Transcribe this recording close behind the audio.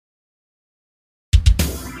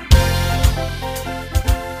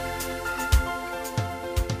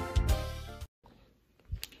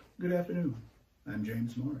Good afternoon. I'm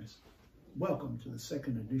James Morris. Welcome to the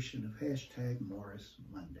second edition of #Morris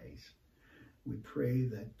Mondays. We pray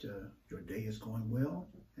that your day is going well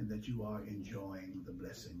and that you are enjoying the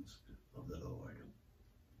blessings of the Lord.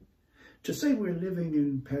 To say we're living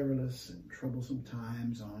in perilous and troublesome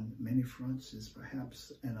times on many fronts is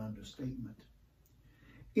perhaps an understatement.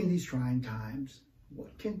 In these trying times,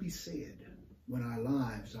 what can be said when our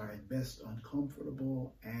lives are at best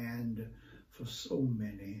uncomfortable and for so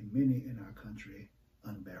many in our country,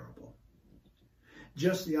 unbearable?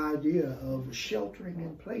 Just the idea of sheltering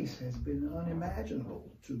in place has been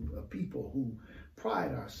unimaginable to a people who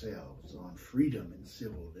pride ourselves on freedom and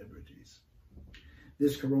civil liberties.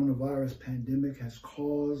 This coronavirus pandemic has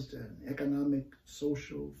caused an economic,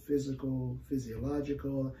 social, physical,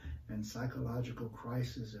 physiological, and psychological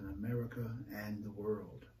crisis in America and the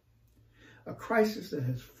world. A crisis that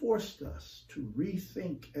has forced us to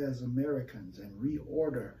rethink as Americans and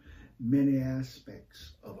reorder many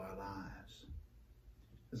aspects of our lives.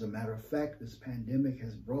 As a matter of fact, this pandemic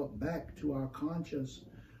has brought back to our conscience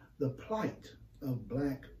the plight of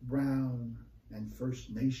Black, Brown, and First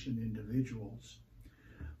Nation individuals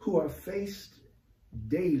who are faced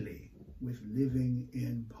daily with living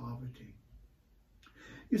in poverty.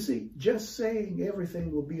 You see, just saying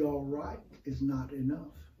everything will be all right is not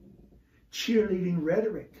enough. Cheerleading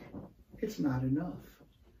rhetoric, it's not enough.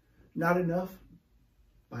 Not enough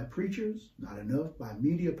by preachers, not enough by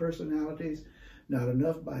media personalities, not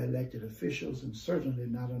enough by elected officials, and certainly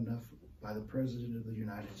not enough by the President of the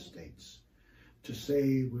United States to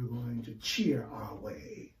say we're going to cheer our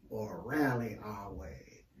way or rally our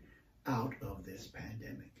way out of this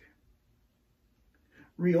pandemic.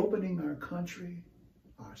 Reopening our country,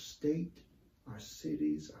 our state, our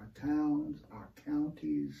cities, our towns, our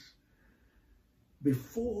counties,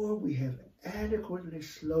 before we have adequately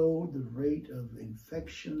slowed the rate of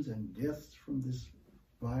infections and deaths from this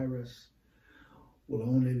virus, will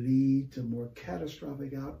only lead to more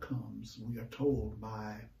catastrophic outcomes, we are told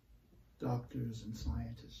by doctors and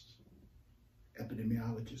scientists,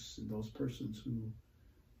 epidemiologists, and those persons who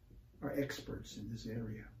are experts in this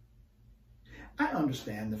area. I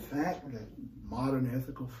understand the fact that modern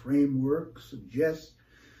ethical framework suggests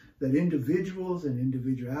that individuals and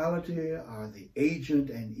individuality are the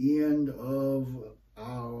agent and end of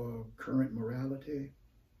our current morality.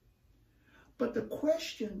 But the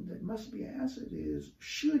question that must be answered is,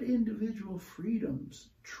 should individual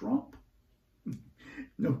freedoms trump,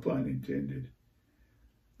 no pun intended,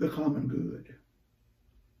 the common good?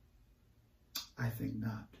 I think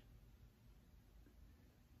not.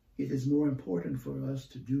 It is more important for us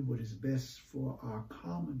to do what is best for our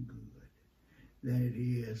common good than it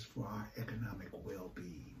is for our economic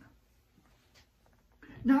well-being.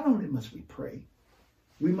 Not only must we pray,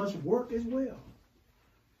 we must work as well.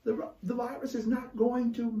 The virus is not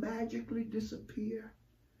going to magically disappear.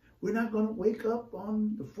 We're not going to wake up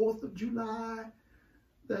on the 4th of July,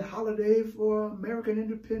 that holiday for American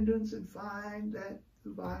independence, and find that the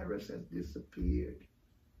virus has disappeared.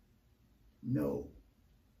 No,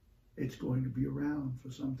 it's going to be around for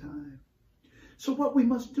some time. So what we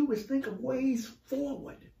must do is think of ways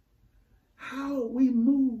forward, how we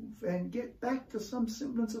move and get back to some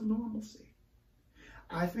semblance of normalcy.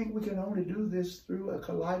 I think we can only do this through a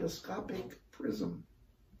kaleidoscopic prism,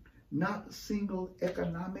 not a single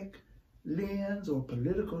economic lens or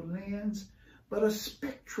political lens, but a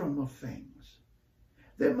spectrum of things.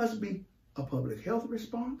 There must be a public health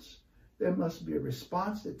response. There must be a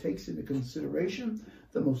response that takes into consideration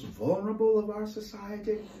the most vulnerable of our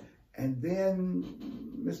society. And then,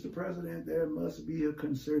 Mr. President, there must be a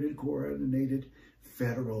concerted, coordinated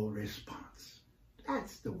federal response.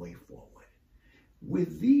 That's the way forward.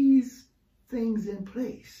 With these things in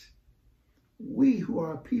place, we who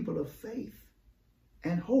are people of faith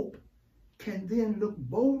and hope can then look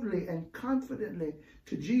boldly and confidently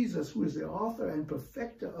to Jesus, who is the author and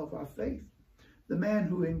perfecter of our faith, the man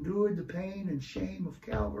who endured the pain and shame of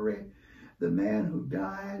Calvary, the man who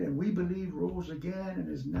died and we believe rose again and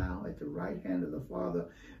is now at the right hand of the Father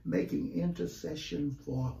making intercession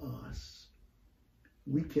for us.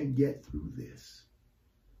 We can get through this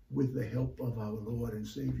with the help of our Lord and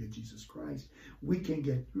Savior Jesus Christ. We can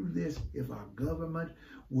get through this if our government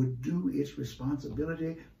would do its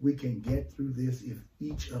responsibility. We can get through this if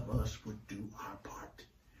each of us would do our part.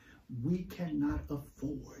 We cannot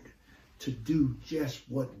afford to do just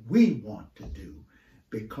what we want to do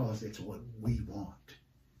because it's what we want.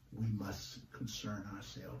 We must concern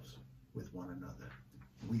ourselves with one another.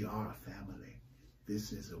 We are a family.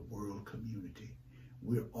 This is a world community.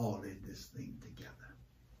 We're all in this thing together.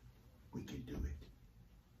 We can do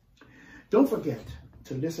it. Don't forget,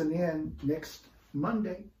 to listen in next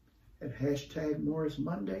Monday at hashtag Morris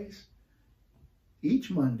Mondays.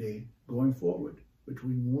 Each Monday going forward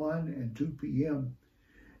between 1 and 2 p.m.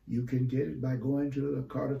 You can get it by going to the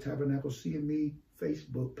Carter Tabernacle CME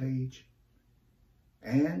Facebook page.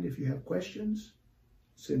 And if you have questions,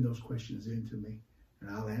 send those questions in to me, and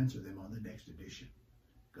I'll answer them on the next edition.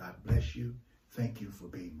 God bless you. Thank you for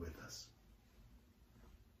being with us.